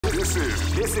This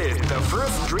is the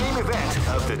first dream event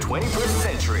of the 21st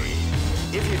century.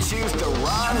 If you choose the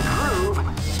wrong groove,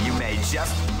 you may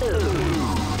just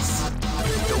lose.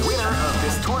 The winner of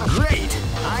this tournament. Great!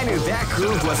 I knew that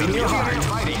groove was in your heart.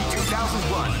 Fighting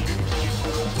 2001.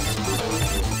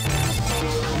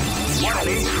 What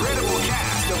an incredible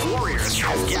cast of warriors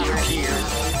has gathered here.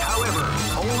 However,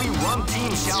 only one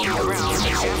team shall be crowned the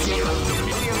champion of the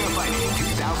Millionaire Fighting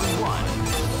 2001.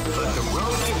 But the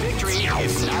road to victory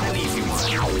is not an easy one.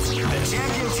 The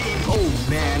champion team... Oh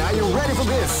man, are you ready for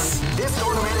this? This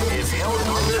tournament is held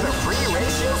under the free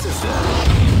ratio system.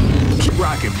 Keep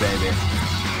rocking, baby.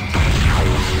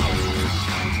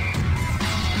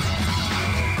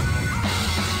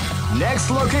 Next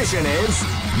location is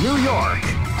New York.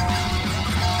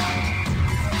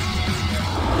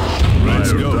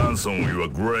 Let's go. Dance on your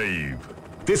grave.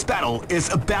 This battle is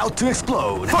about to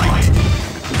explode. Fight!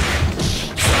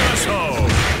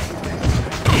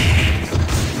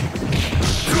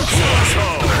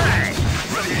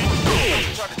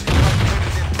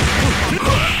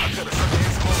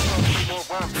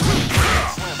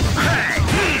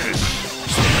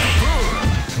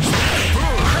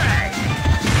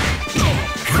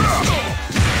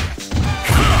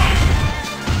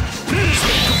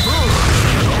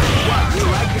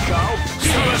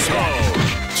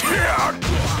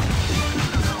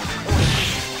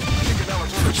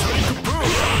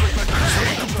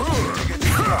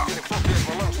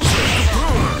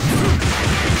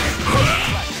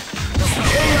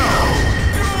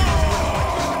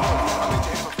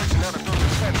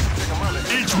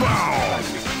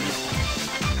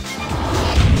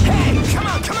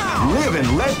 Live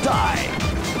and let die.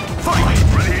 Fight!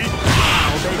 Ready?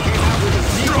 Now they came out with a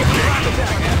sneaky drop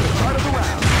attack at the start of the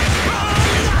round.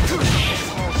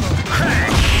 Hey!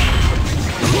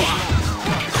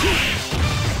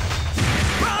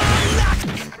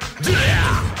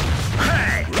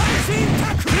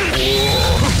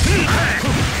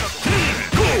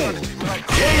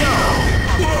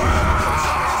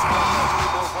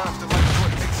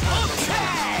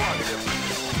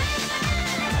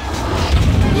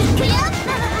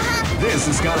 This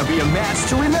is gonna be a match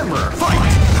to remember. Fight!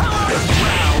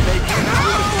 Wow, they came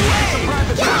out with a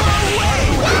private attack.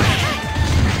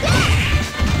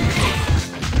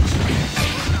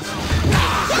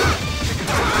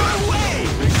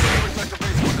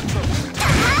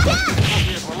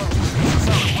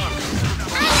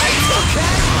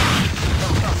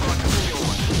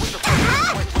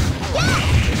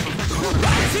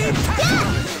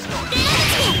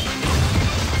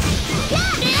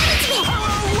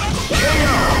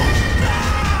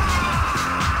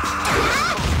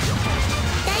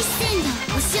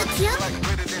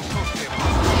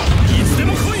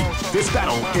 This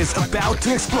battle is about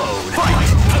to explode. Fight!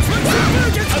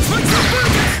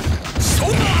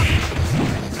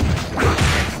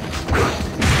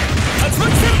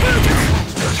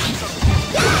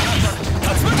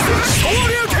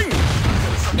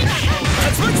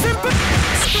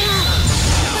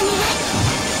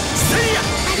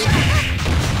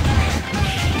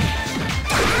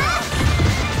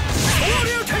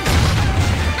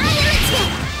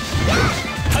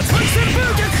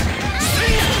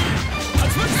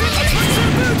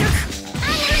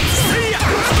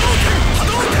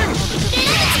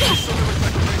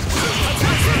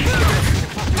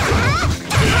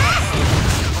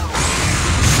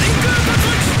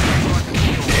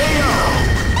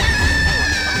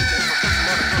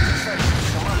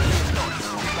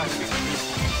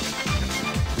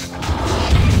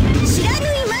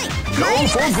 Go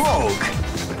for broke.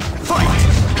 Fight!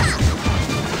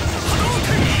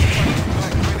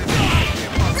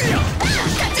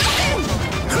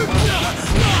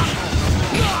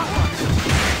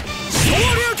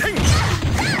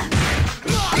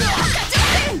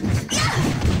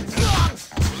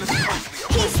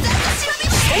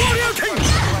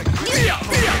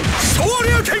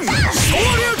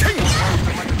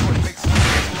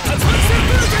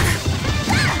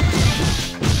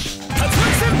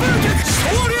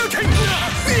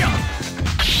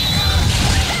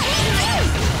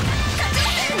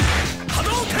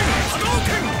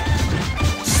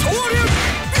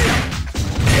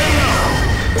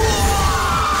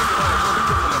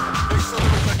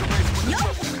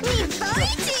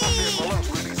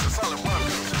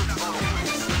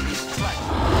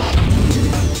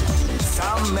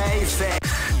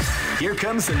 Here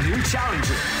comes a new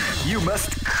challenger. You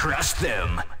must crush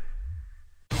them.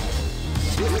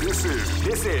 This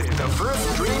is the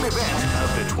first dream event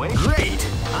of the 20. Great!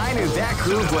 I knew that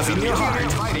groove was in your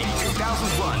heart. Fighting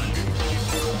 2001.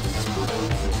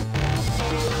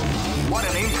 What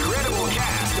an incredible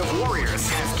cast of warriors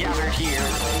has gathered here.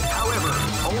 However,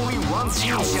 only one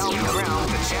team shall be crowned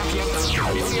the champion of the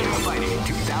Millionaire Fighting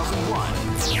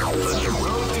 2001. But the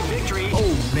road to victory...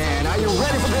 Oh man, are you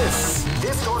ready for this?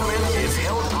 This tournament is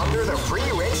held under the free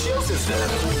ratio system.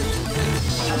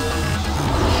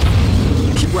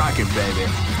 Keep rocking, baby.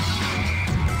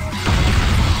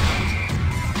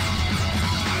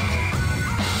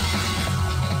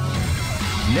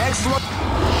 Next one.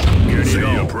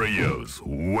 Say your prayers,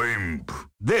 wimp.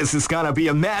 This is gonna be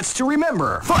a match to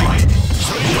remember. Fight!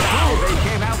 Wow, they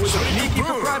came out with a sneaky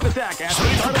surprise attack at the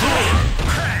start of the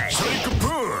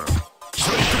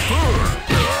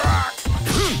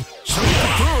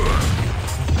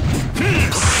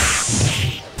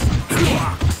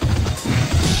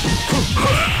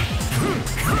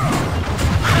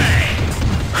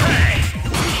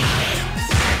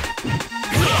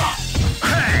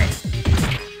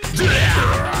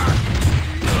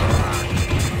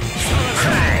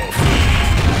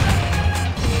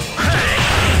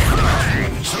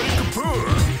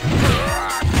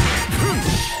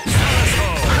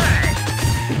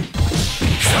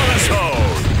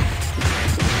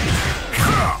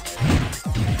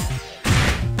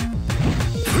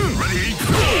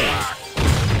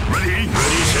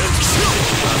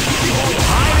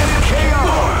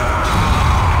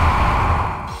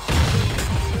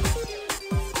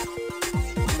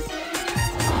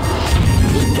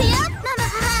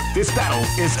This battle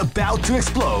is about to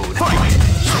explode. Fight! Wow,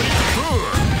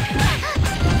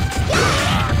 they came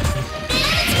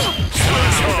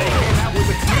out with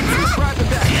a sneaky surprise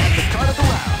attack at the start of the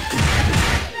round.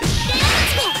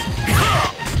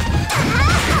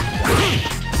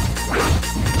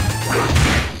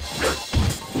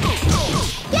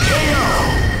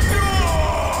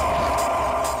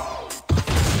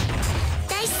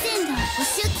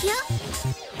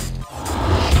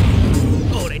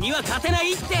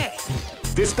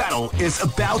 This battle is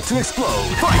about to explode.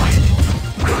 Fight!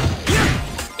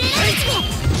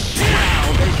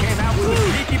 Wow, they came out with a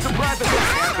sneaky surprise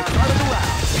attack at the start of the round.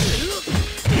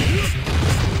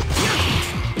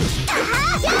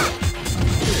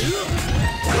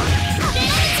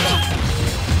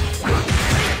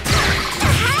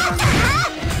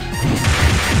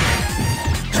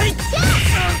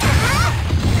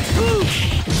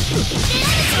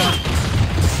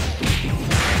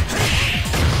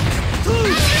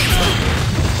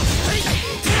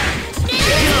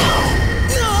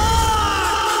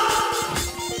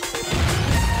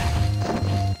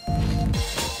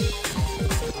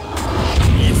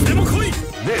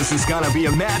 This is gonna be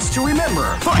a match to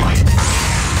remember. Fight!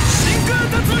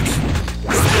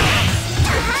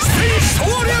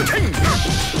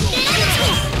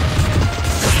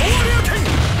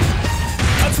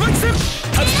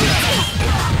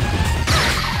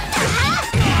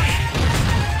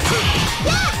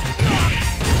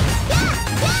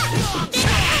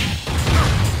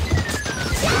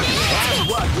 That's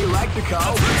what we like to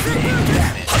call big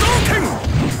damage.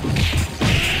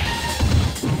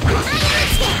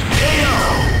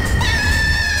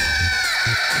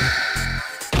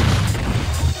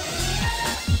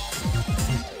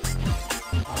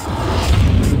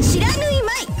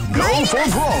 Go for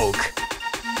broke!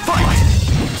 Fight!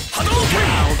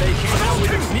 Wow, they came out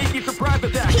with a sneaky surprise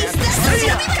attack at the start of the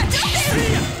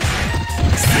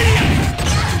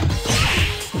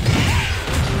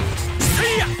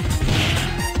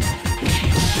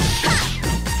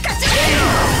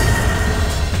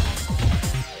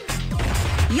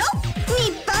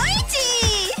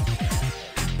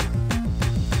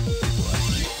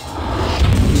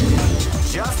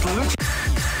Just look.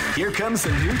 Here comes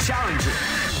a new challenger.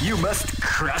 You must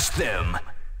crush them.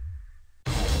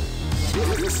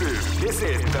 This is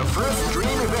the first dream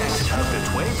event of the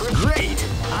 21st. Great!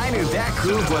 I knew that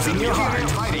groove was in your heart.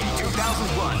 Fighting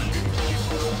 2001.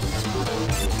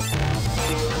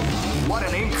 What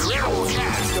an incredible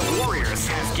cast of warriors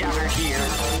has gathered here.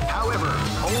 However,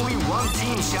 only one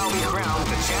team shall be crowned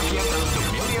the champion of the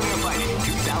Millionaire Fighting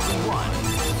 2001.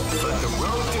 But the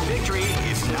road to victory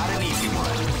is not an easy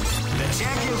one. The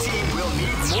champion team will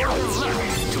need more than luck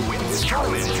to win this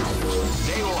tournament.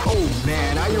 They will... Oh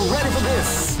man, are you ready for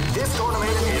this? This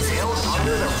tournament is held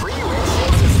under the free ratio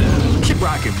system. Keep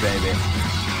rocking, baby.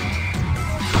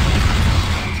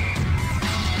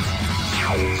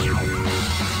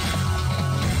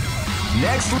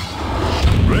 Next...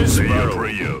 Say your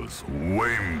prayers,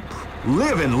 wimp.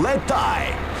 Live and let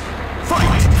die.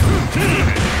 Fight!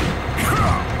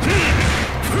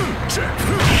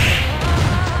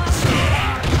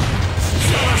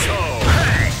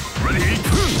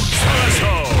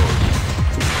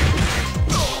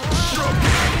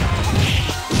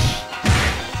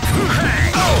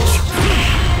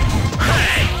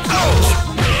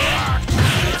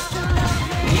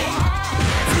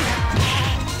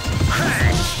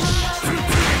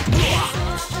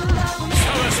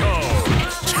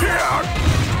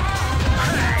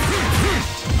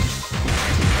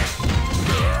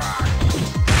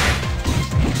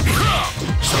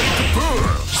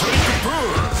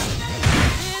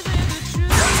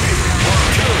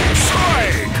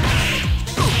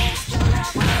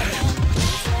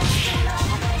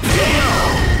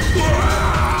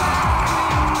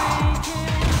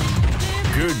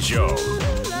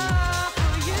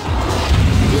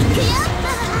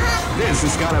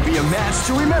 This is gonna be a match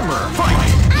to remember. Fight!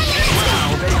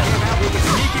 Wow, they came out with a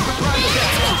sneaky surprise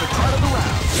attack at the start of the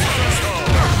round.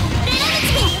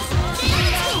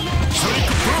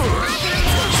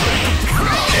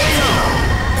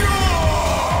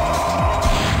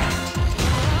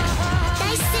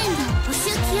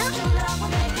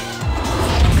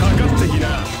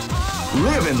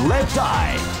 Live and let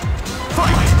die.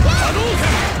 Fight!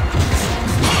 Hadouken!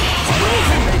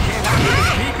 They came out with a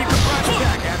sneaky surprise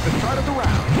attack at the start of the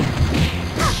round.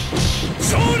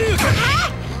 Shoryuken!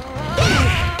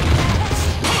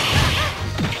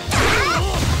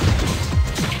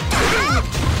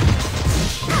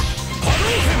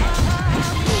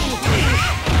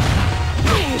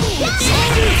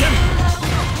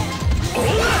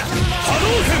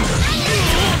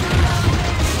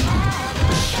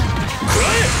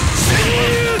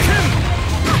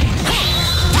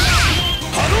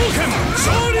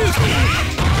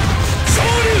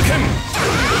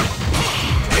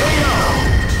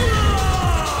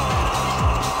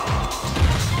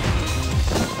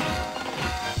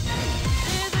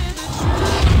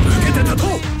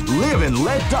 Live and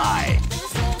let die.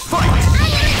 Fight!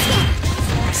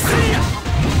 See ya!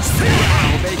 See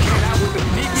ya! They came out with a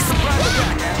sneaky surprise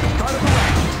attack at the start of the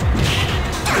round.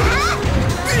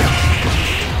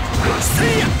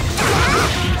 See ya!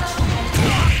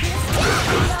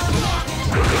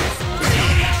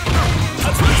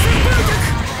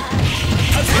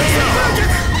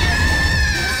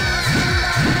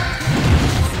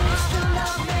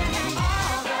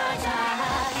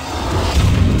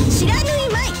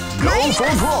 Go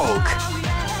for broke!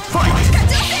 Fight!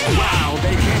 Wow,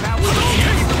 they came out with a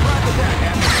sneaky surprise attack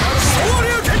at the start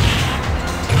of the round.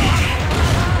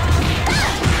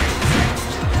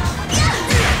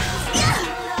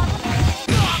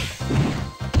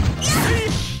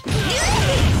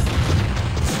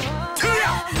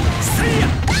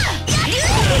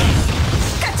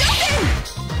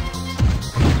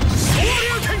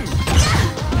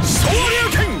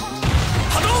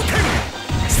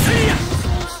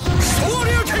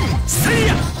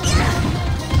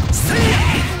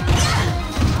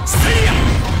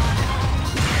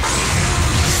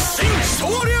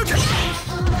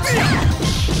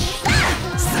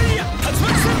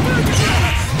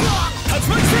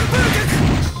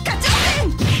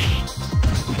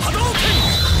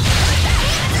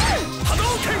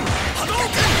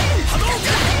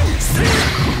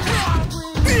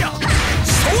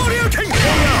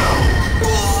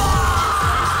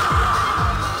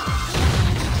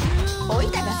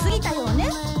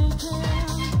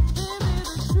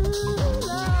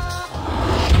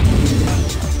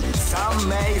 Some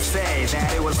may say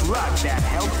that it was luck that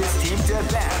helped this team to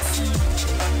advance.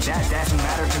 That doesn't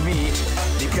matter to me,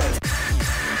 because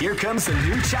here comes a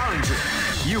new challenger.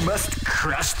 You must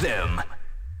crush them.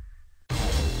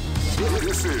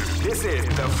 This is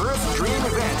the first dream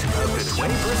event of the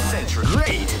 21st century.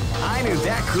 Great! I knew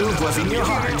that groove was in your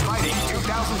heart. Fighting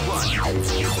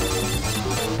 2001.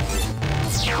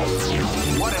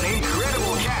 What an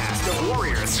incredible cast of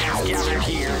warriors has gathered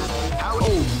here.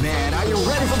 Oh man, are you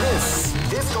ready for this?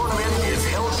 This tournament is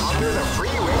held under the free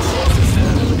ratio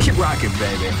system. Keep rocking,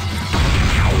 baby.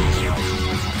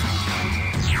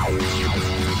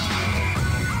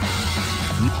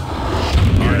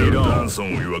 I dance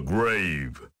on your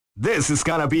grave. This is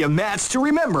gonna be a match to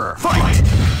remember. Fight!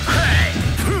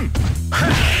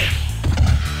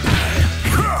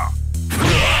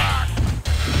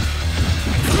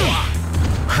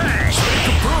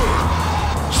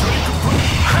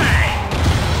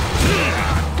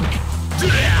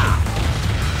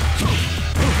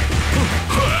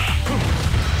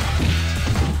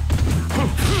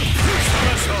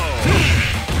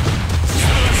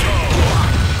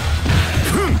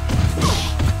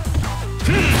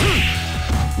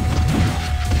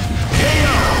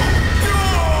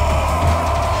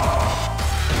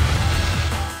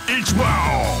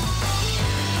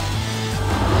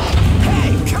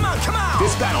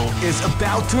 This battle is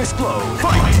about to explode.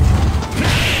 Fight!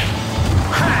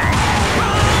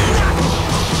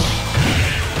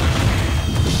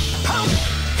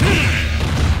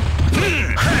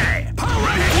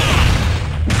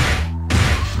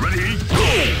 Ready, go!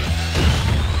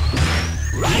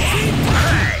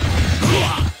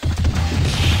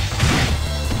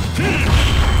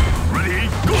 Ready,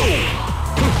 go!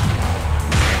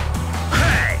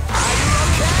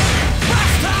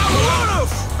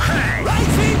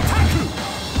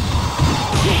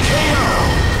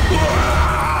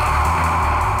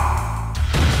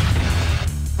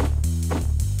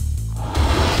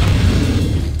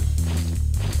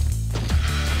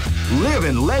 Live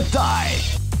and let die.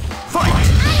 Fight!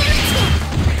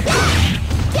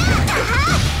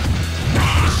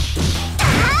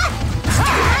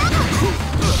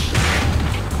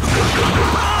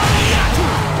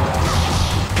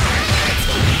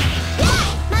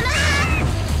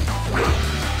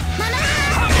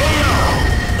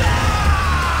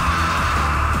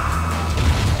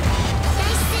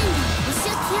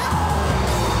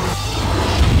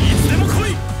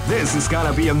 This is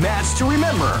gonna be a match to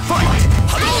remember. Fight!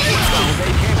 Well,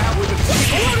 they came out with a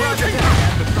sneaky attack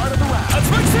at the start of the round.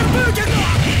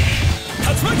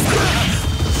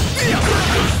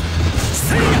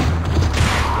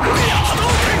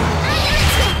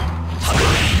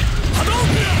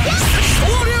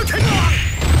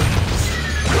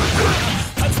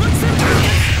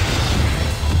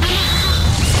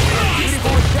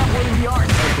 Beautiful example in the art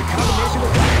of the combination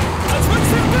attack.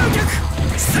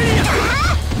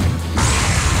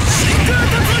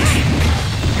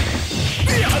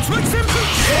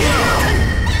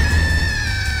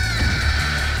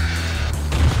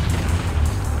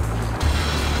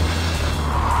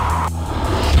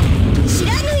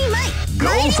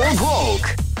 Go for broke!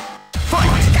 Fight!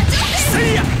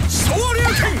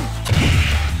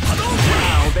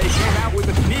 Wow, they came out with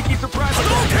a sneaky surprise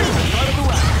attack at the start of the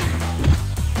round.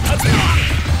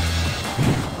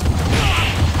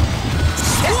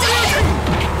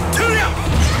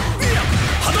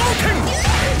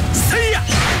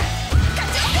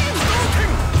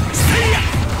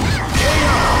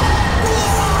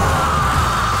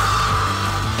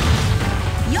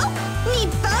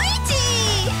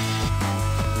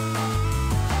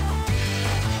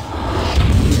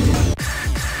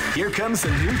 Here comes a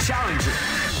new challenger.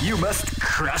 You must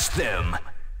crush them.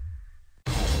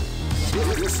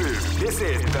 This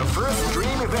is the first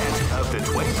dream event of the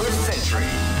 21st century.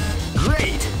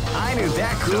 Great! I knew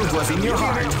that groove was in your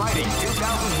heart. Fighting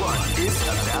 2001 is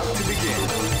about to begin.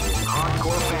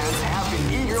 Hardcore fans have been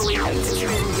eagerly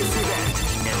anticipating this event,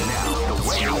 and now the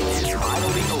wait is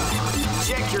finally over.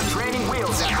 Check your training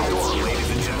wheels at the door, ladies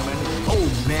and gentlemen. Oh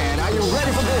man, are you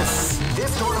ready for this?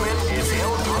 This tournament is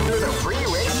held under the free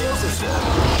ratio system.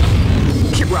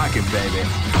 Keep rocking, baby.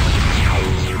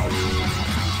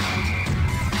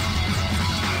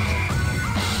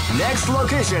 Next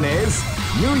location is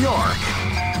New York.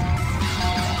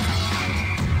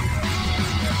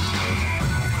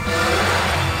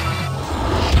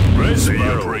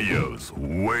 Radios,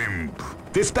 wimp.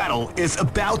 This battle is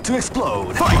about to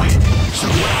explode. Fight!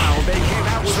 Wow, they came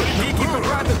out with a sneaky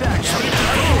surprise attack at the start of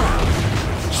the round.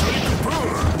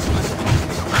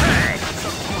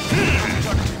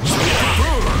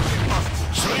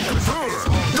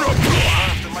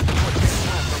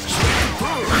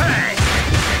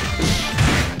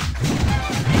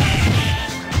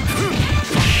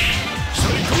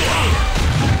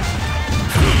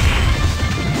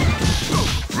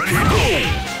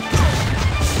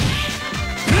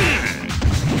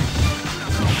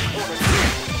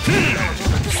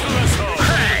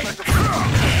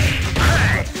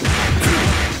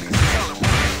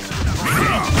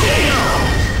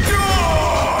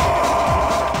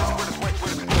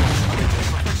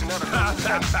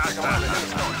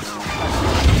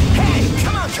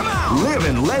 Live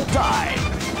and let die.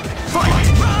 Fight!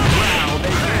 Wow, they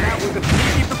came out with a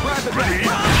sneaky surprise attack at the start of the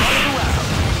round.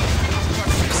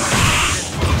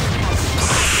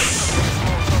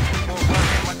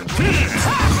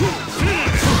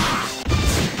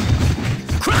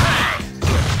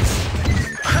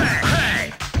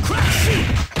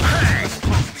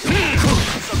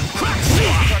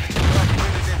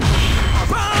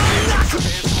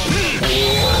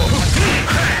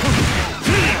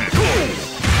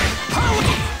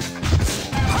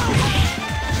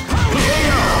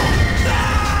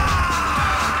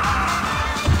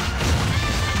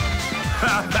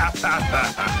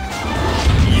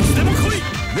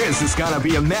 This is gonna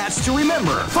be a match to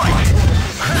remember. Fight!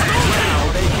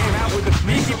 Wow, they came out with a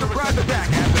sneaky surprise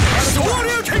attack at the start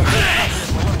of the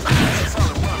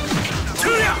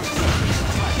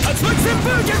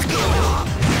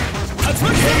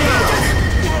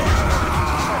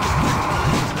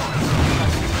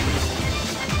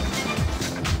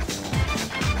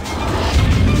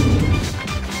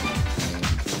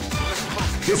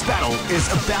This battle is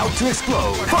about to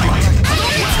explode. Fight!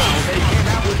 Wow, they came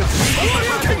out with a sneaky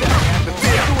surprise attack at the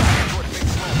start of the round.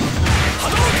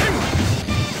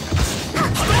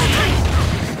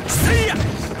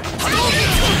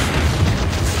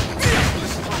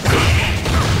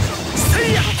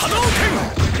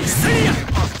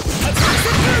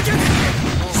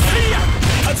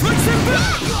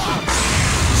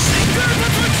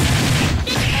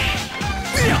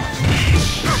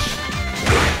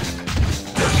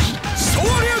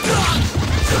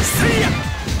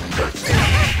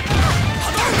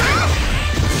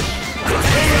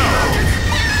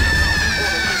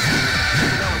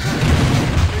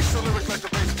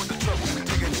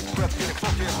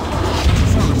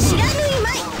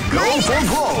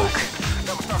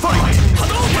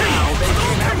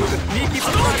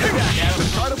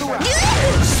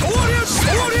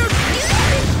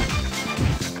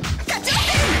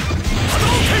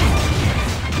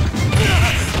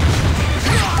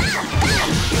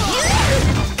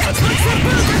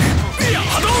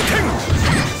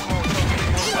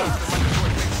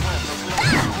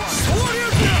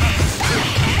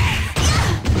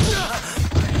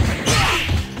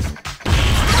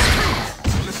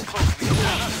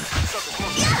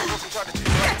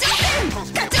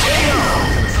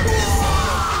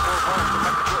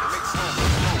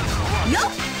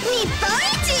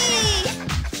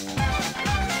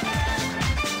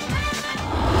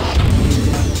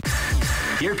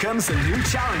 comes a new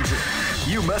challenger.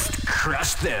 You must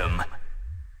crush them.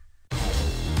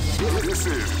 This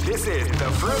is the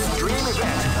first dream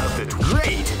event of the...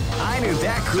 Great! I knew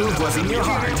that groove was in your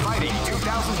heart. Fighting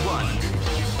 2001.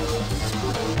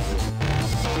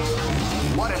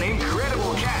 What an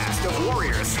incredible cast of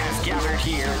warriors has gathered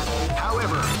here.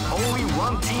 However, only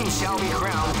one team shall be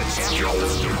crowned the champion of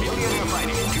the Millionaire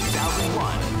Fighting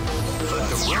 2001.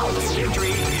 But the road to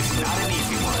victory is not an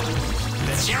easy one.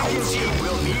 The champion team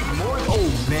will need more...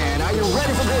 Oh man, are you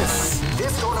ready for this?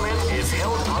 This tournament is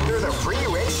held under the free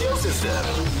ratio system.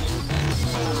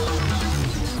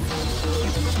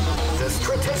 The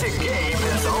strategic game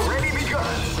has already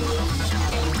begun.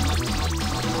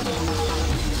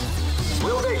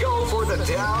 Will they go for the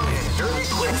down and dirty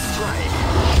quick strike?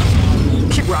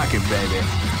 Keep rocking, baby.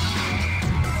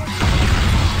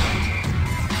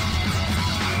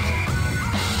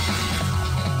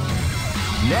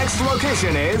 Next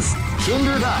location is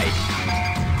Kinderdijk.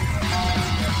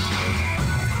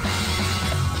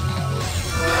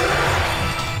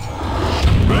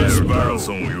 Bear barrels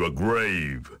on your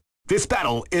grave. This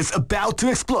battle is about to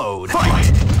explode.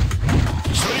 Fight!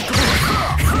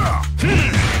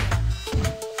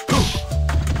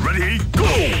 Ready, go!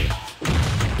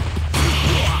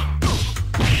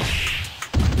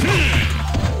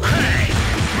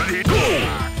 Ready,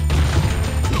 go!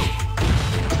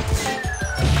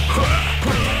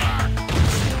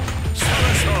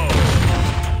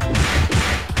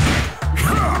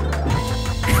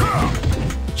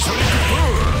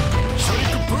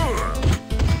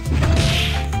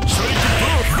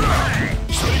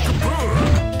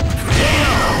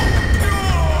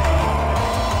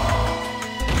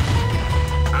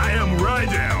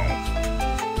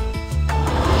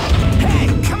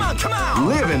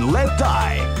 Live and let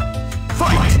die.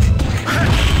 Fight!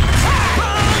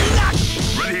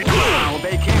 Ready, Wow,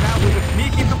 they came out with a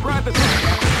sneaky surprise at the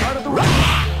start of the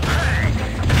round.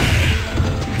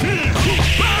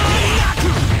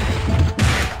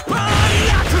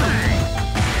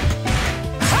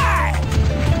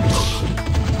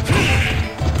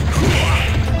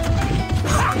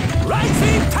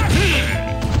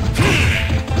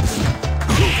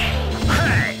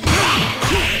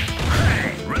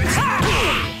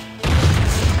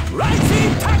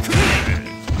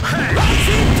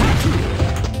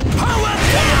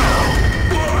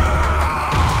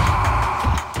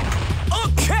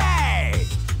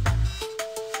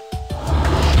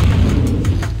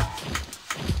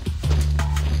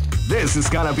 This is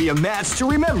gonna be a match to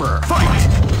remember. Fight!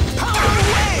 Power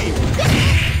away!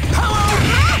 Power!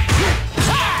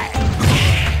 High!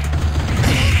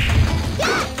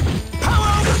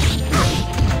 Power!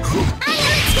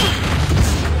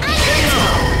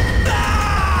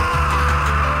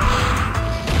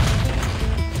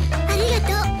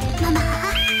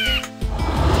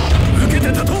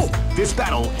 This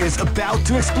battle is about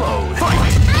to explode.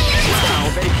 Fight!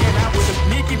 Wow, they came out with a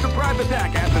sneaky surprise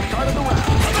attack at the start of the round.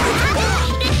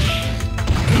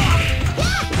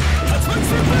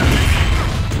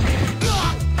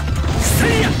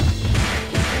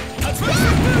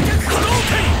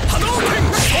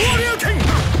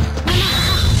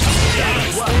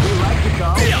 That's what we like to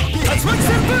call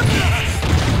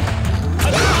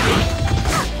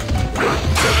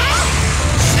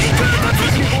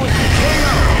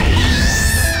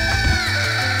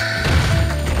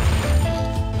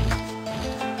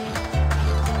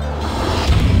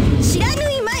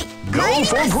Go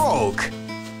for broke!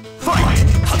 Fight!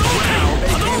 Wow,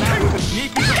 they came out with a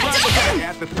sneaky surprise attack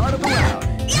at the start of the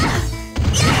round.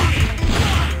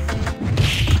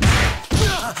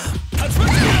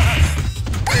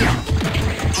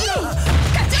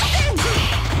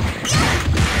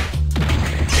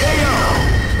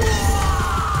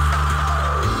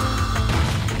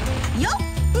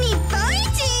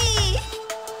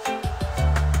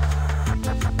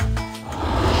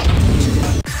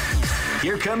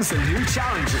 Here comes a new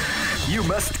challenger. You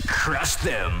must crush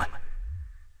them.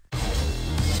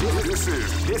 This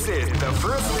is the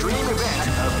first dream event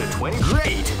of the 20...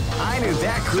 Great! I knew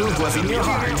that groove was in your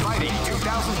heart. Fighting 2001.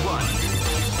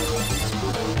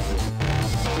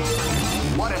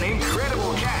 What an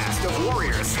incredible cast of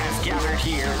warriors has gathered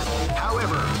here.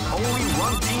 However, only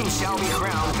one team shall be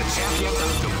crowned the champion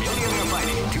of the Millionaire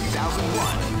Fighting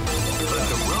 2001. But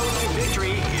the road to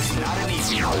victory is not an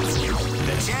easy one.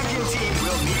 The champion team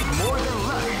will need more than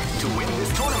luck to win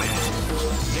this tournament.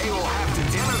 They will have to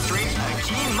demonstrate a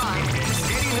keen mind and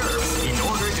steady nerves in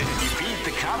order to defeat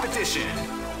the competition.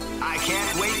 I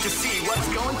can't wait to see what's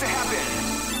going to happen.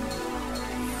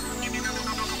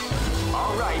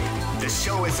 Alright, the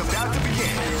show is about to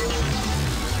begin.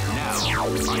 Now,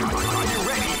 round. Are you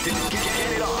ready to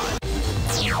get it on?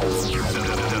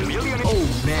 The Millionaire...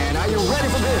 Oh man, are you ready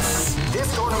for this?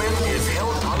 This tournament is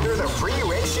held under the free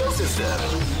ratio system.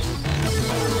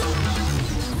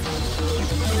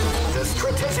 The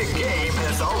strategic game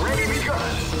has already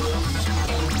begun.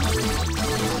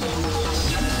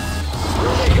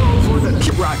 Here they go for the...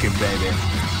 Keep rocking, baby.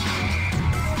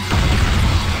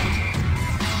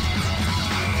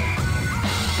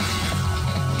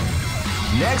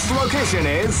 Next location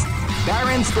is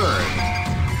Barentsburg.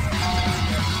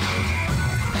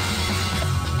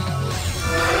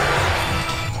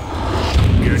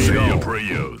 Say your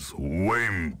prayers,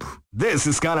 wimp. This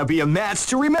is gonna be a match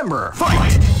to remember.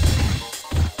 Fight!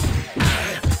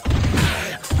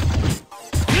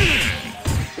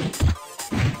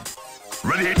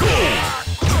 Ready, go!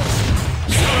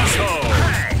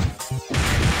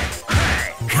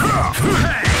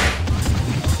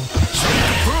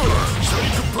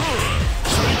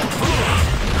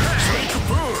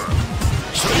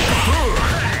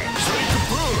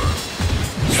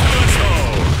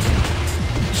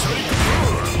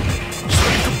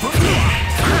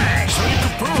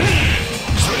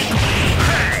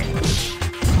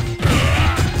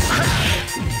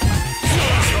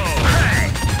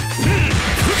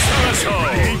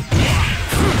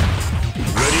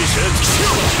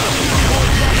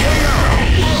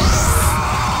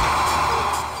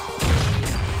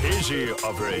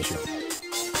 Operation.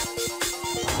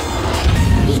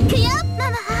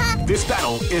 This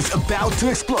battle is about to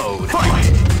explode.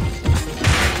 Fight!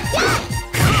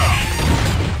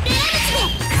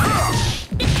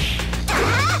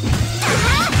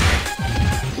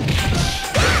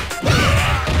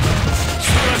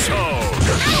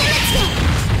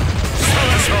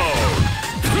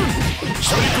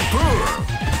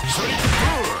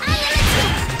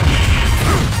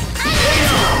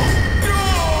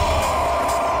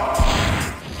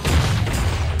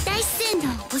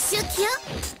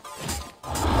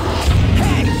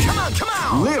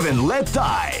 Live and let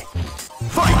die.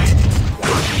 Fight!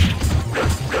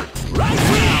 Right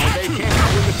now, they came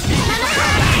out with a sneaky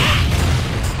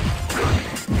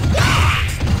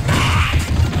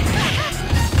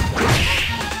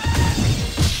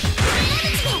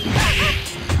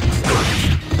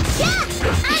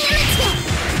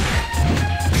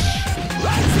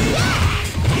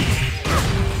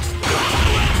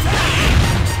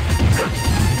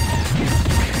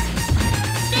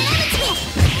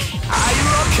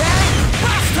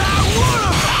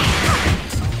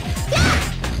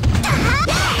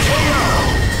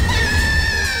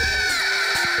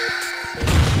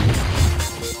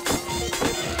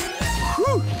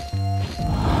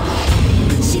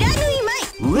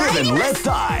Live and let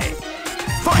die.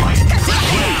 Fight!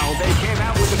 Now they came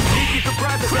out with a sneaky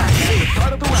surprise attack at the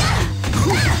start of the round.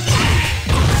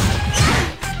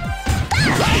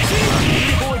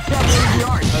 People establishing the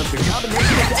art of the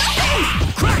combination attack.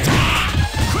 Crack!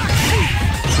 Crack! Shoot!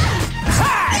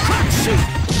 Ha! Crack! Shoot!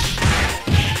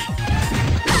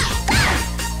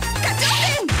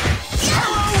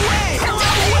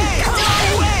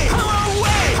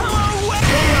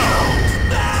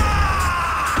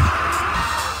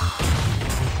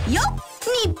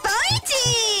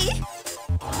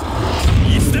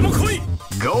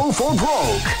 Go for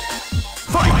broke!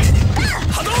 Fight!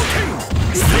 Hadouken!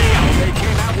 They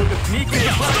came out with a sneaky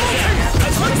Hadouken!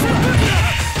 That's what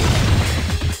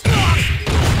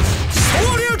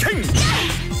Shoryuken!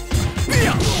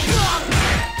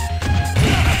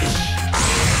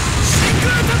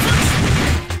 Single attack!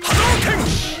 Hadouken!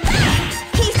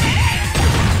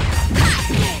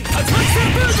 That's what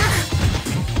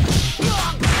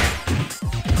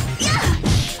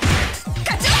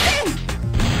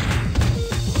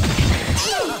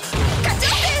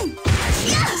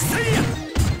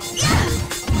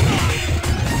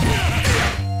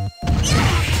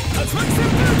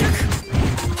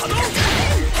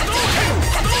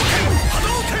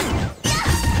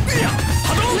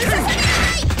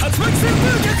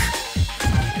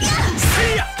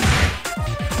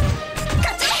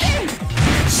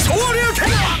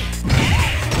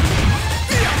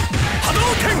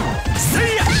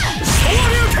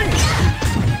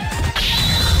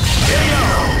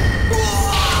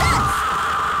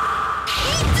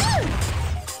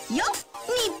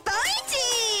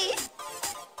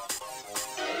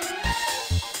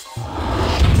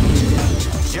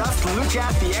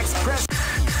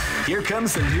Here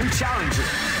comes a new challenger.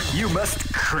 You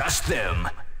must crush them.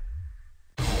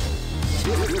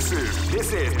 This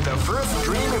is the first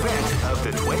dream event of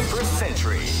the 21st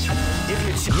century.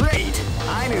 If you great,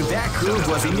 I knew that groove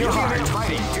was in your heart.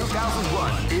 Fighting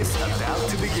 2001 is about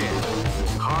to begin.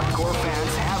 Hardcore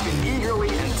fans have been eagerly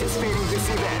anticipating this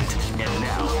event, and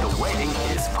now the waiting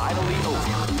is finally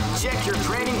over. Check your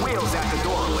training wheels at the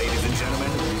door, ladies and gentlemen.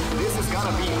 This is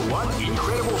gonna be one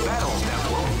incredible battle that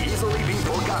won't easily be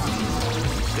forgotten.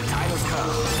 The time has come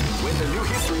when the new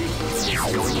history is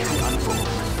going to unfold.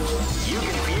 You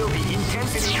can feel the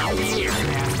intensity in the air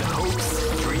as the hopes,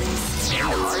 dreams, and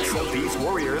hearts of these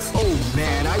warriors. Oh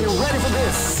man, are you ready for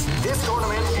this? This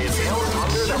tournament is held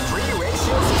under the free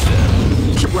ratio system.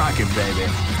 Keep rocking, baby.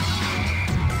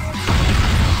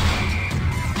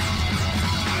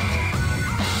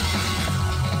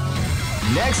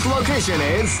 Next location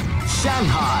is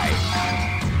Shanghai.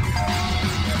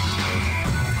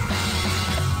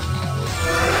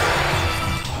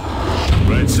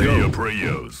 Let's say your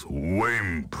prayers,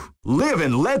 wimp. Live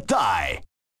and let die.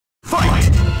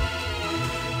 Fight!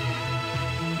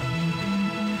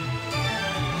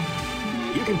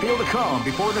 You can feel the calm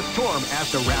before the storm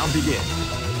as the round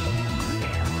begins.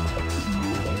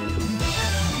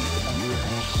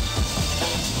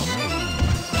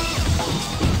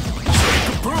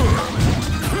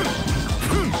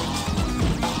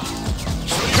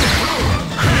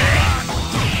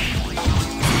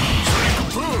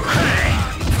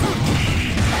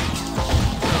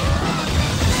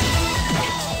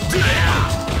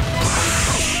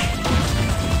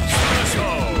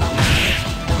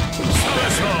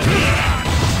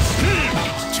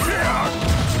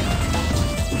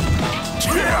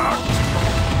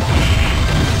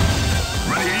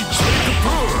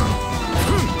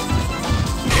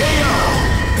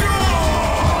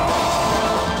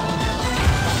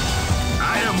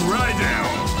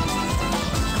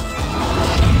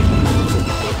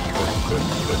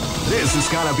 This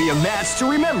is gonna be a match to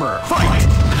remember. Fight!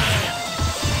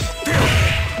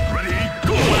 Ready,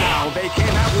 go! Wow, they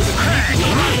came out with a sneaky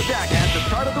surprise attack at the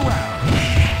start of the round.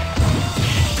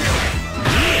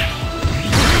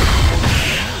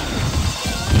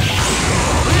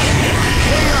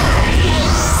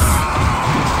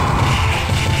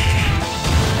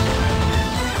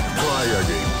 Try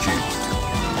again, kid.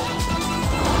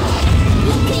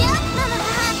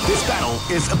 This battle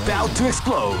is about to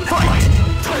explode. Fight!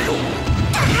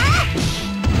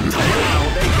 Wow,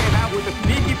 they came out with a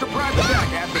sneaky surprise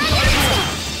attack at the start of the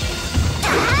round.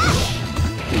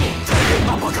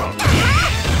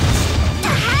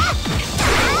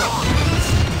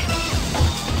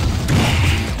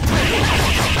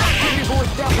 Before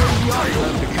establishing the art of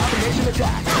the combination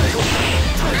attack.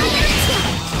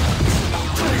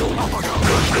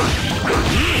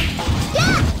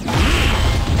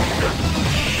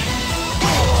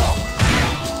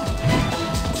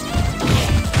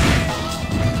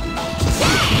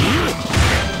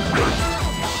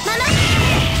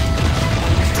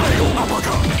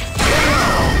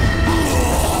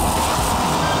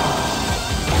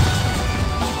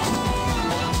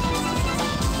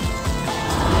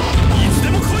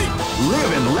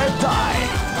 Live and let die.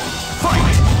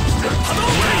 Fight!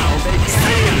 Wow, they can't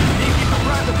sneaky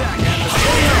surprise attack at the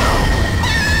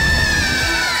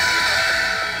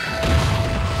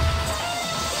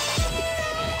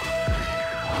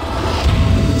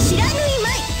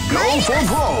Go for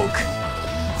broke.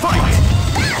 Fight!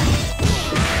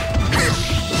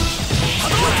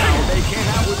 Wow, they came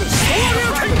out with a sneaky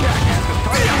surprise attack at the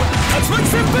start of the round.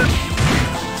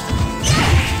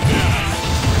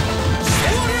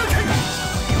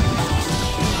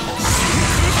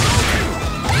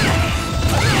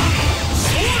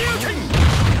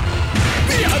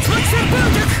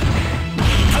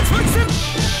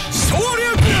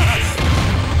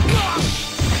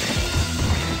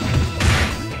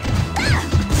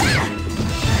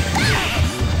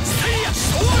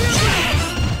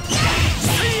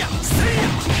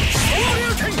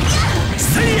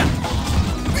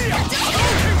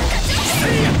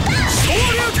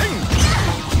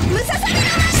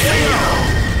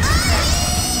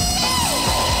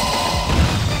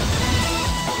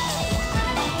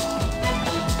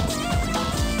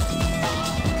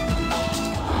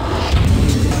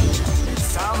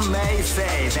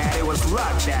 Say that it was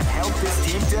luck that helped this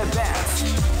team to advance.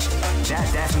 That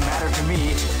doesn't matter to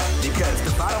me, because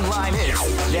the bottom line is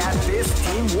that this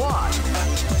team won.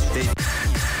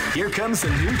 Here comes a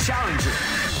new challenger.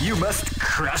 You must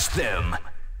crush them.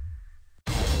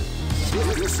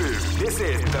 This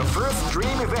is the first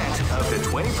dream event of the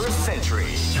 21st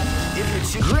century. If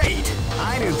you great!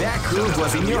 I knew that groove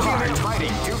was in your heart.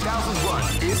 Fighting 2001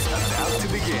 is about to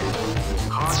begin.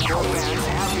 Hardcore fans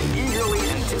have been eagerly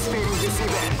anticipating this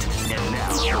event, and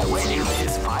now the waiting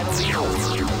is finally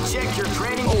over. Check your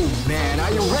training. Oh man,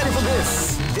 are you ready for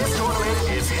this? This tournament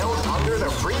is held under the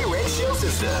free ratio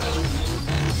system.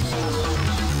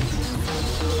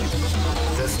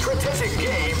 strategic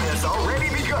game has already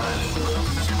begun.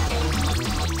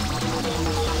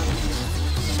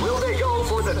 Will they go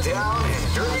for the down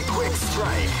and dirty quick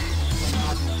strike?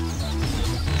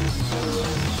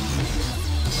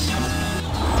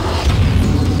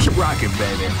 Keep rocking,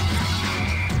 baby.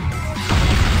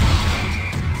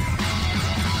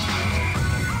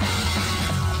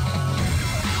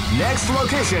 Next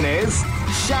location is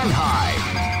Shanghai.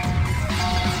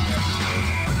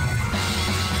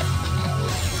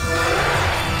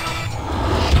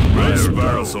 Let's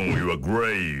embarrass on your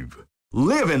grave.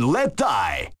 Live and let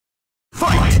die.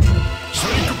 Fight! They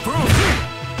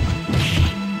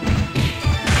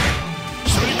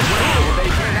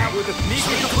came out with a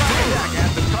sneaky surprise attack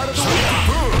at the start of the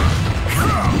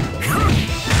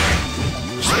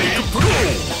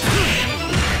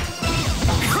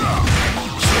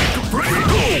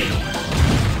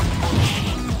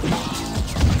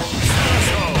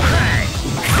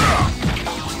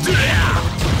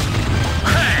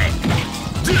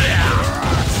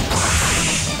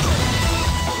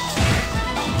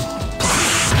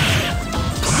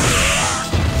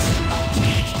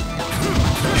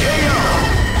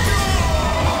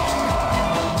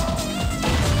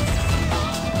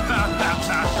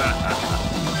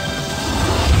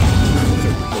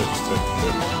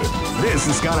This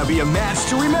is gonna be a match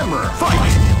to remember. Fight!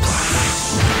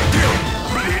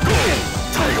 Ready, go!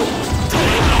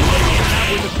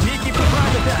 with a sneaky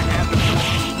surprise attack at the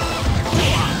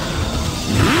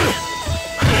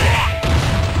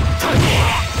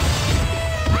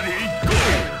Ready, go!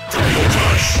 Tiger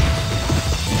Rush!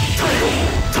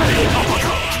 Tiger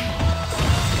Uppercut!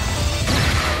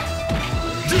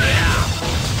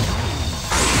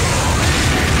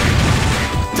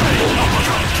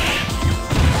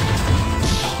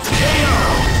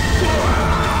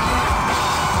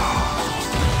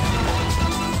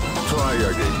 Try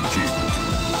again, Chief.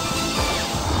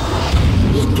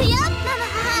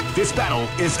 This battle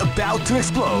is about to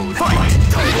explode. Fight!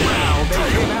 Wow, they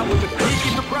came out with a sneaky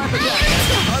surprise attack at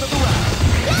the start of the round.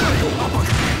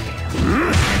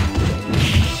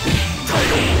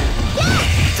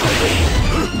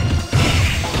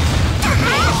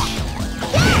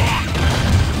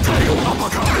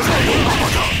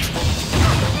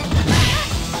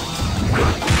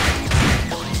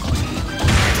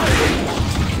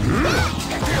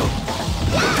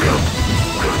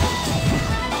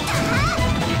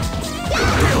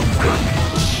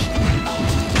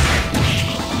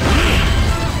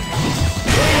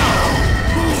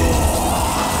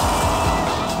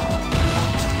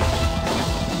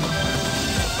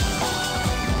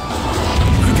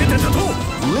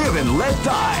 Live and let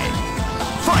die.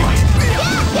 Fight!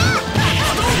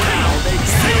 Wow, they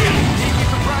came out with a sneaky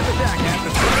surprise attack at the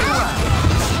start of the round.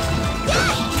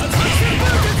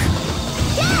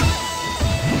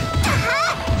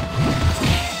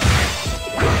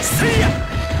 See ya!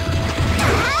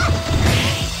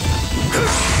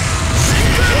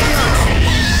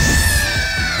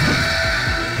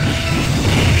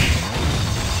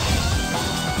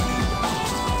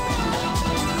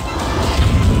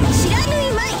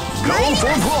 Go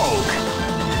for broke.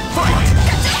 Fight!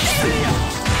 See ya!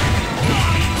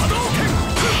 Hadouken!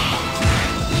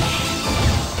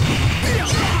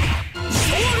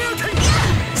 Shoryuken!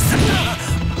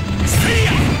 See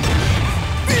ya!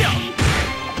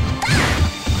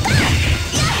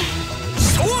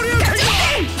 Shoryuken!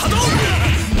 Hadouken!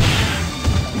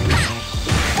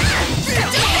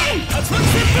 Tatsumaki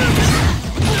Seppuku!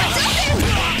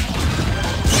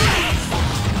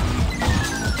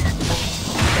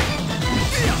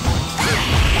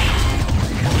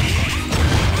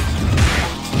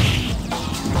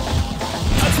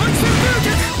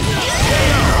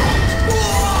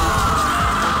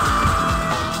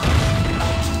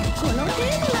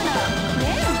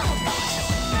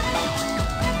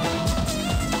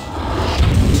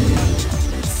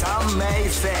 Some may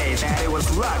say that it was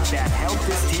luck that helped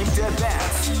this team to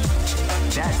advance.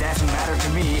 That doesn't matter to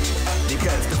me,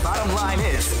 because the bottom line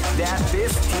is that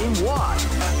this team won.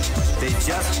 They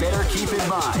just better keep in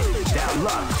mind that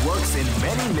luck works in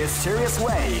many mysterious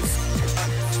ways.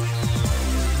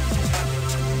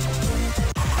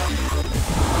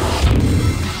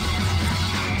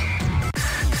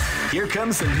 Here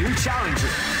comes a new challenger.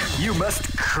 You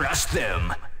must crush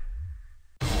them.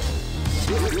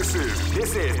 This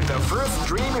is the first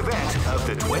dream event of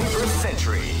the 21st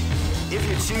century. If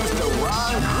you choose the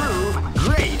wrong groove,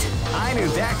 great! I knew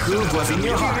that groove was in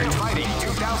your heart. Fighting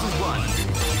 2001.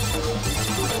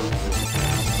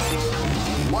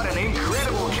 What an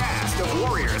incredible cast of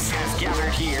warriors has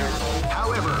gathered here.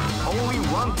 However, only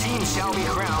one team shall be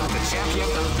crowned the champion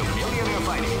of the Millionaire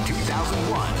Fighting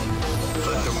 2001.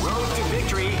 But the road to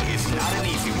victory is not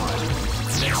an easy one.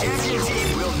 The champion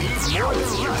team will need more than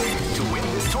luck to win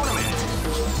this tournament.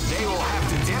 They will have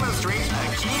to demonstrate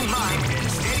a keen mind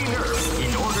and steady nerves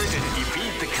in order to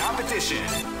defeat the competition.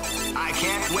 I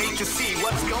can't wait to see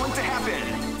what's going to happen.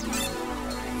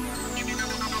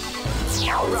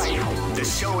 Alright, the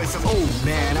show is... Oh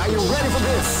man, are you ready for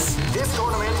this? This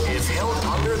tournament is held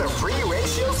under the free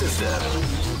ratio system.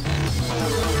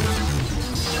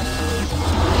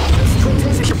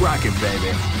 Keep rocking,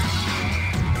 baby.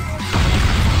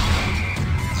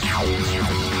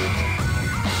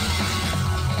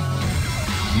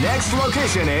 Next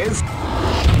location is...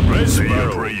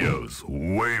 Radios,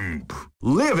 Wimp.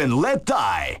 Live and Let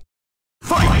Die.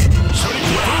 Fight!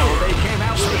 Wow, they came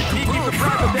out with a sneaky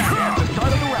surprise attack at the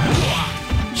start of the round.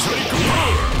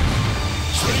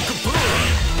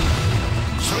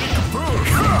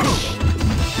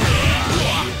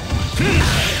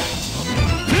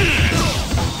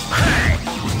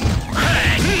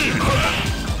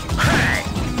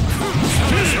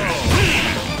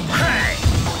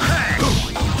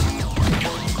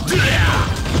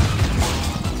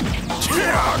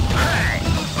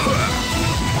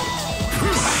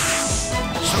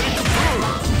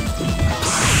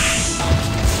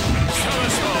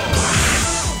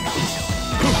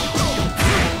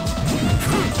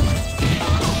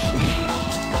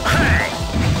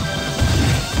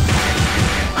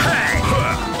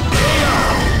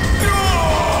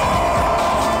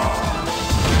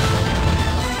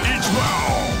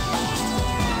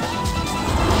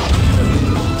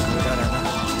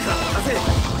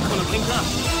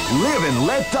 Live and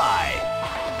Let Die.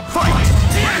 Fight!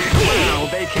 Wow,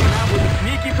 they came out with a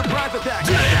sneaky surprise attack.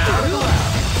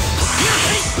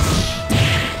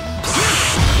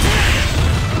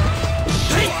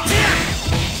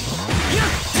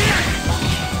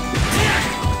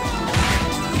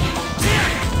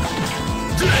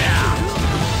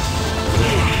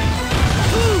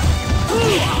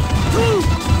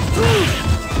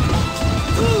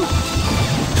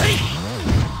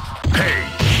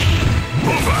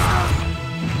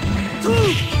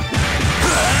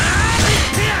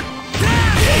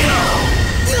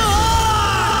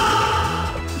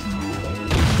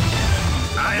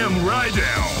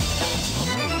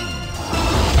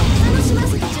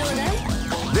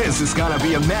 This is gonna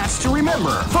be a match to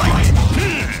remember. Fight!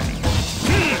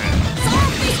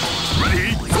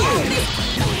 Ready?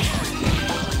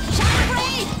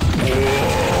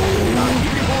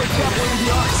 Beautiful example in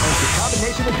the art of the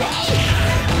combination of guys.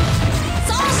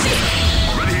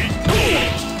 Ready?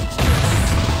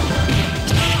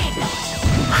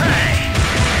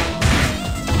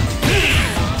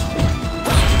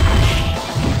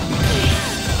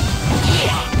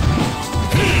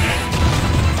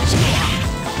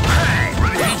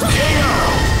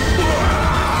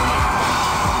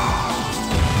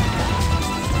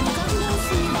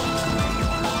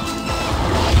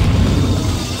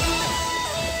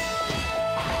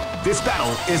 This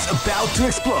battle is about to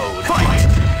explode. Fight!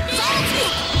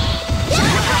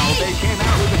 Wow, they came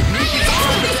out with a sneaky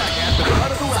surprise attack at the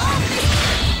start of the round.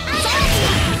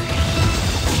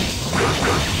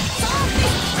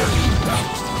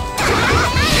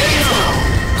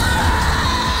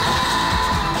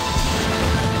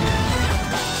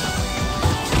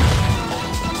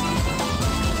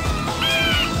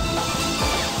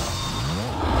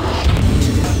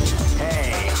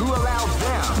 Hey, who allowed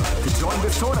them to join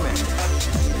this tournament?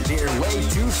 They're way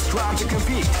too strong to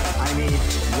compete. I mean,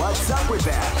 what's up with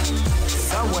that?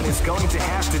 Someone is going to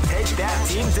have to take that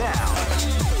team down.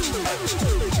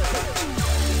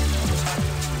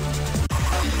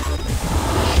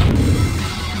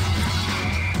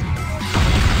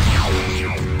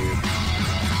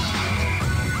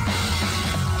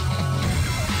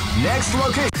 Next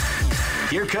location.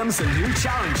 Here comes a new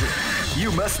challenger.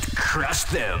 You must crush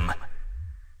them.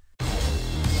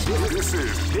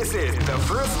 This is the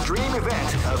first dream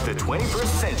event of the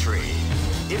 21st century.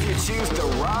 If you choose the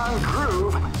wrong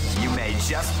groove, you may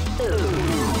just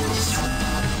lose.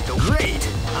 Great!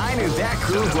 I knew that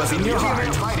groove was in your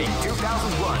heart. Fighting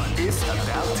 2001 is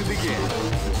about to begin.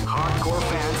 Hardcore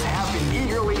fans have been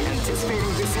eagerly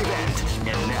anticipating this event,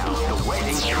 and now the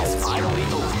waiting is finally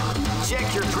over. Check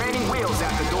your training wheels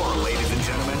at the door, ladies and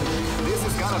gentlemen. This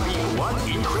is gonna be one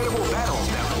incredible battle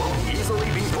that won't easily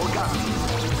be forgotten.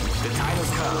 The time has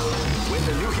come when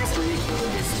the new history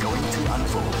is going to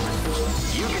unfold.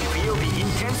 You can feel the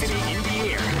intensity in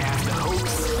the air as the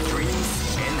hopes,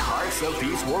 dreams, and hearts of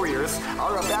these warriors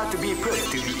are about to be put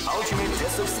to the ultimate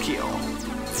test of skill.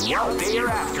 What they are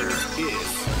after is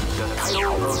the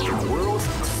title of the world's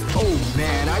Oh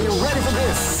man, are you ready for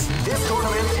this? This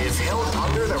tournament is held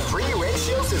under the free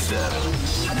ratio system.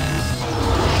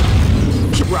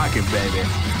 Keep rocking, baby.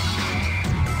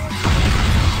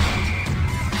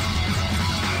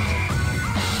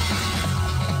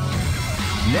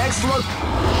 Next look.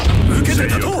 Say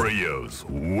your prayers,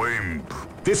 wimp.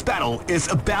 This battle is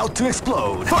about to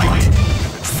explode. Fight!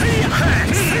 See ya!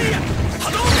 See ya!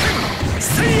 Hadouken!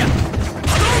 See ya!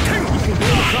 Hadouken! You can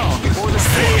feel the calm before the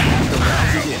storm as the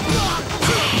round begins.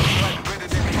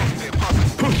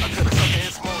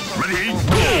 Ready?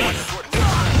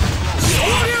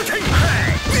 Shoryuken!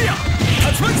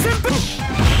 Tatsumaki Senpu!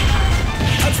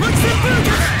 Tatsumaki Senpu!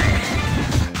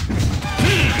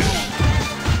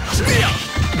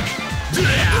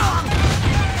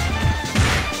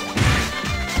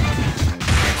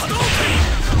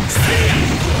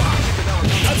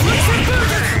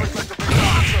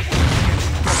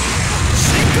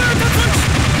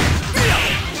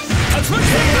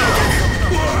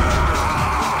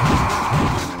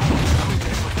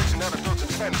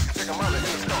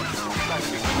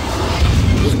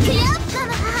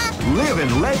 Live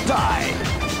and let die.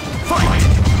 Fight!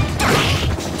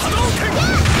 Hadouken!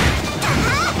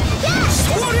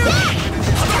 Shoryuken!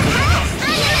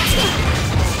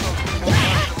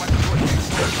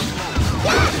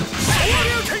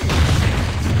 Shoryuken!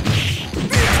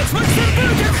 Tatsumaki Senpu!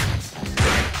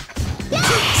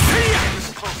 See ya!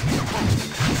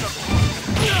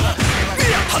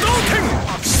 Hadouken!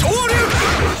 Shoryuken!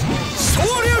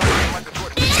 Shoryuken!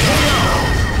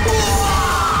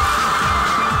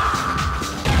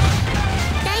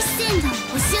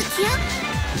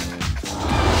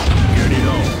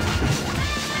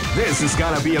 This is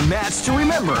gonna be a match to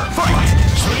remember. Fight!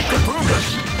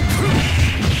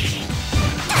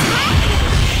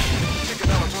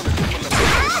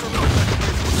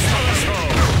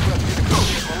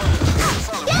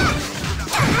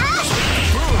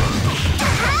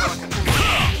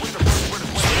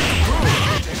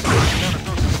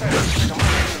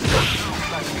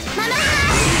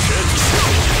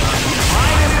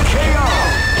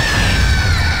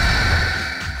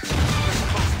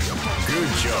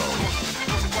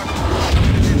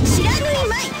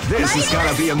 This is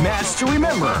gonna be a match to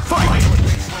remember. Fight!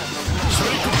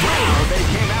 Wow, they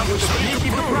came out with a sneaky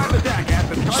surprise attack at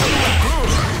the top of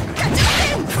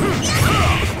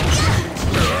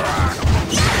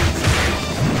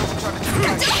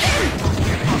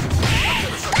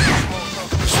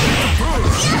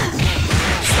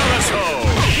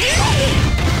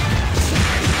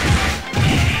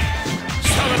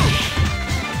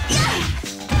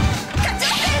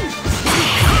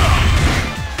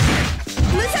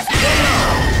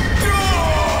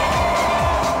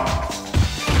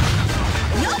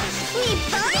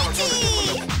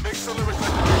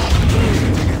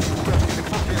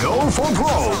for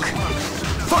broke.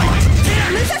 Fight!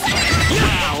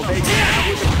 Wow, they came out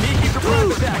with a sneaky surprise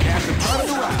attack at the top of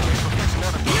the round.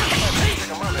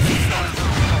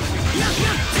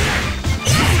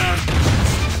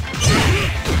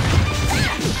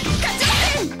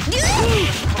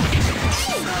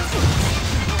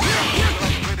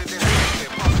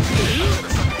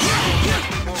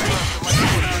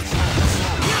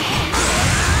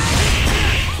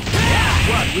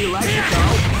 What we like to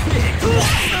call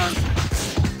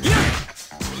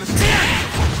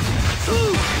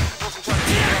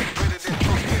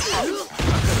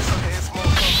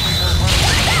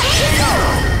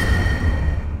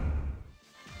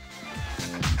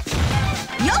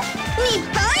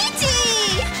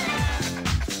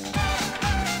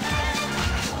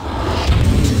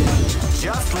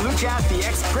Just look at the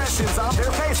expressions on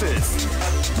their faces.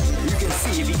 You can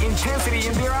see the intensity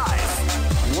in their eyes.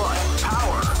 What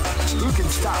power! Who can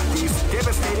stop these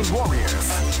devastating warriors?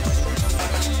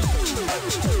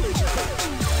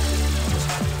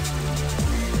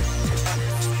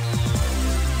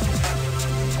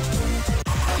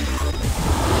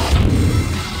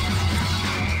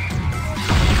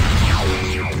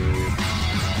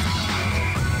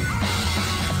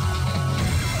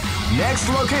 Next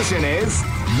location is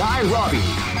Nairobi.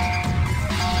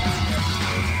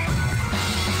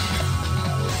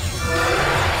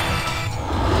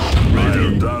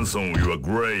 I'll dance on your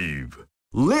grave.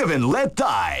 Live and let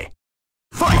die.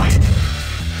 Fight!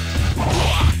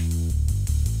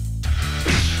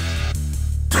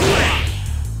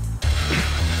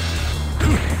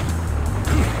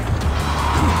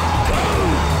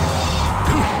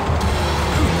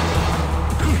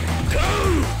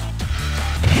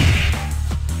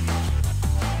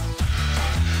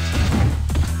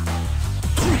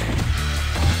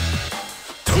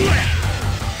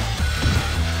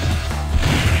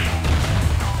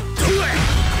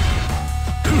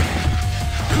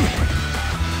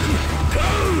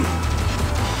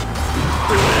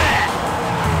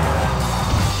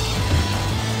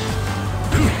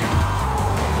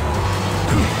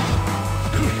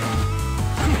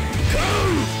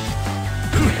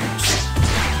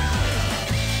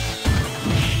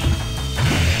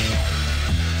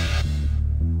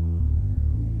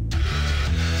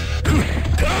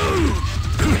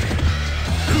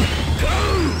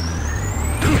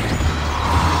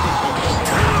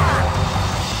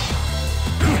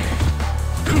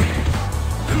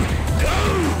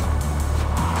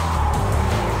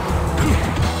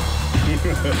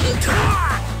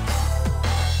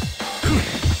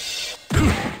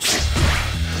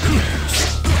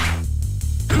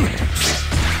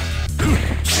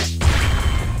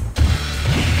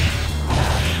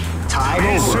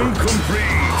 complete.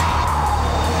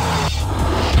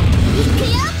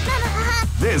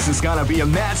 This is gonna be a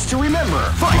match to remember.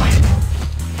 Fight!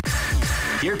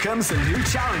 Here comes a new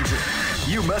challenger.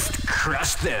 You must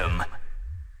crush them.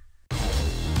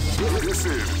 This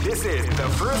is the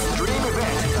first dream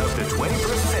event of the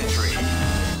 21st century.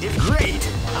 If great,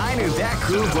 I knew that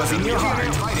groove was in your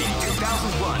heart. Fighting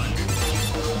 2001.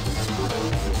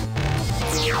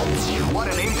 What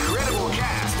an incredible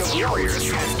cast of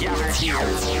warriors has gathered here.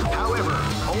 However,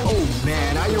 oh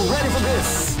man, are you ready for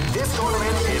this? This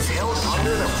tournament is held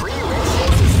under the free ratio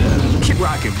system. Keep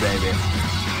rocking, baby.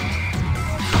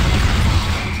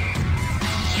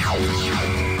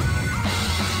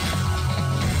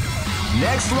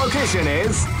 Next location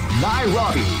is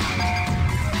Nairobi.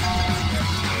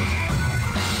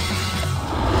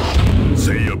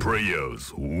 Say your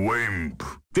prayers, wimp.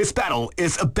 This battle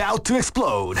is about to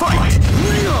explode. Fight!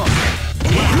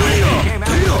 Came out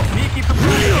with a sneaky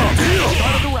surprise at the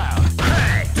start of the round.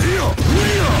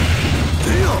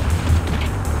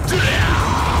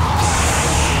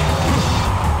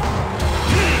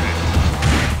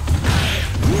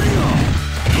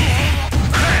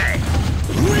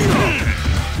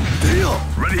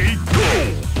 Ready, go!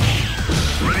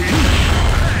 Ready,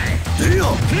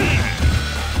 deal!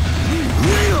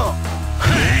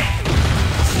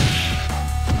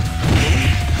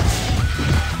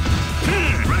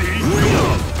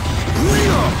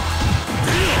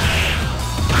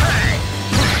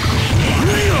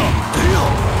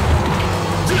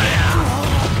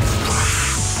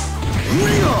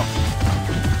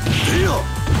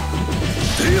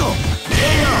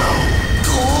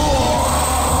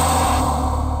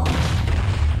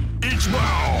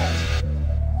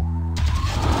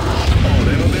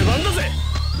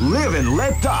 Live and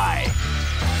let die.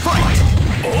 Fight!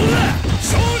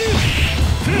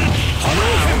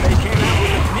 They came out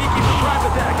with a sneaky surprise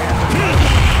attack after.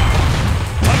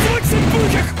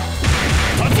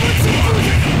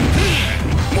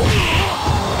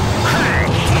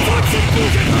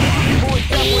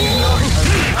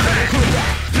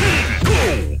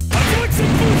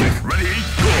 Ready,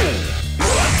 go!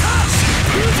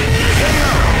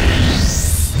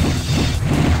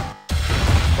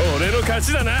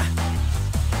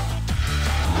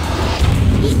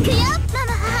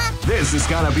 This is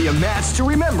gonna be a match to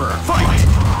remember. Fight!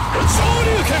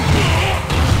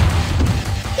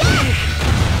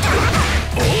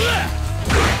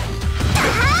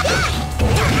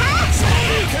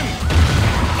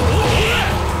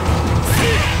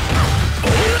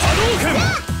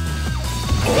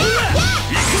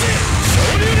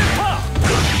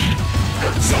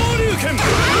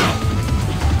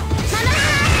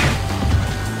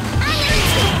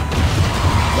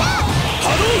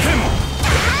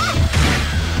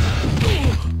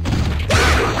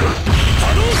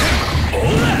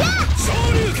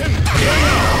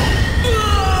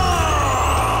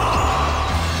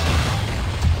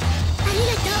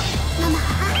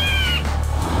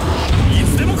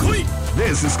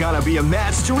 This is gonna be a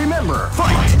match to remember.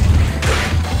 Fight!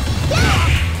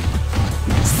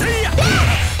 See ya!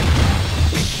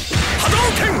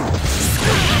 Hadouken!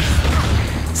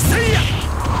 See ya!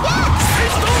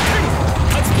 Hadouken!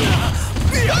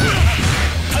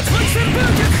 Tatsumaki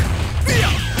senpukyaku!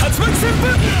 Tatsumaki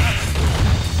senpukyaku!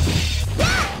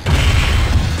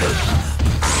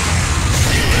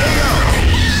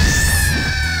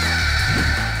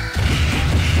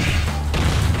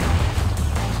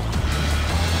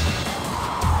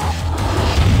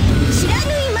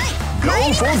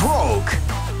 Go for broke!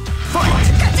 Fight!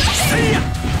 See ya!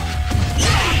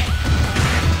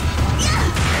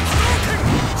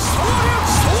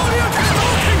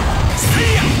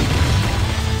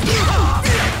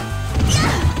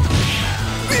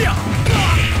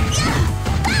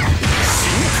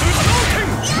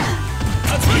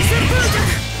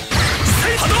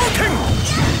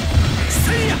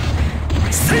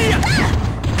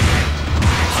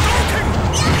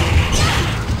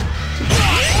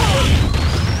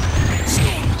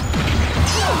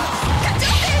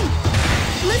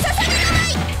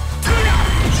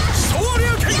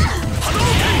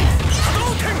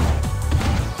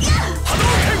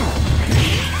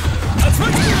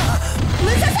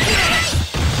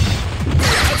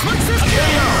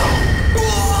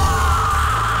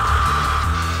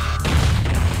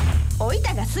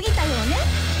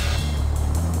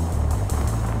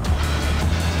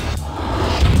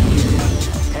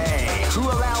 Hey, who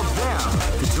allowed them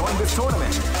to join this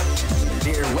tournament?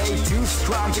 They're way too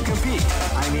strong to compete.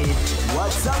 I mean,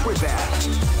 what's up with that?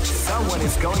 Someone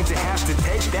is going to have to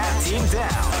take that team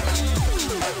down.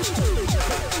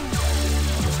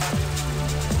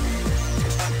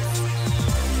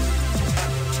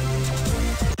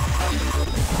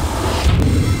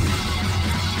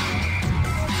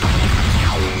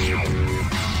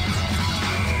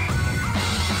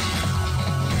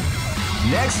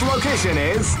 Next location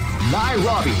is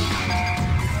Nairobi.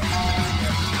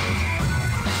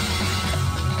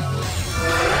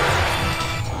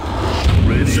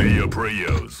 Say your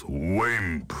prayers,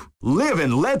 wimp. Live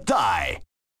and let die.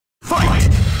 Fight!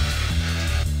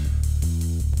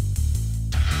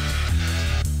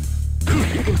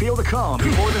 You can feel the calm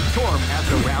before the storm as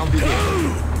the round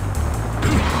begins.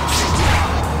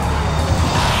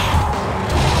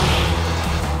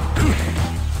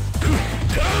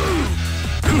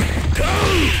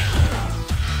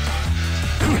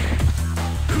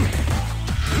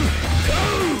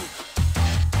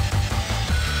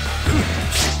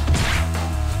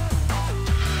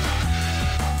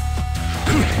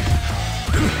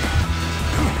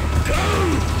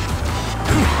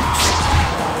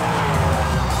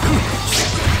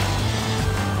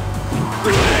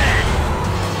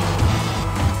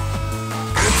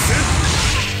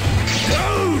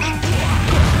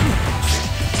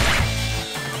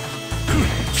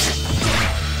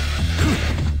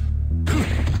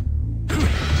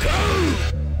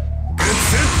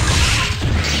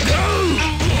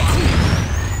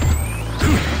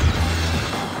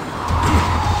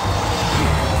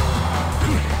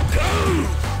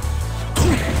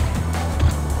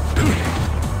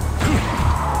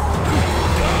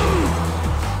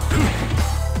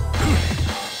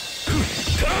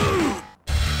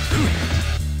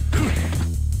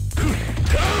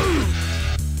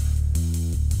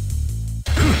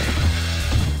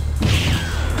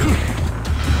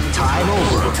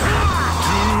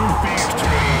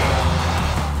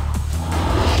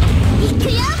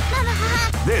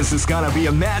 This is gonna be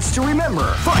a match to remember.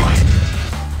 Fight!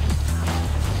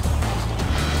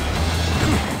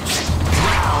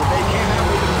 Wow, they came out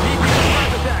with a deep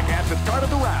surprise attack at the start of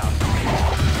the round.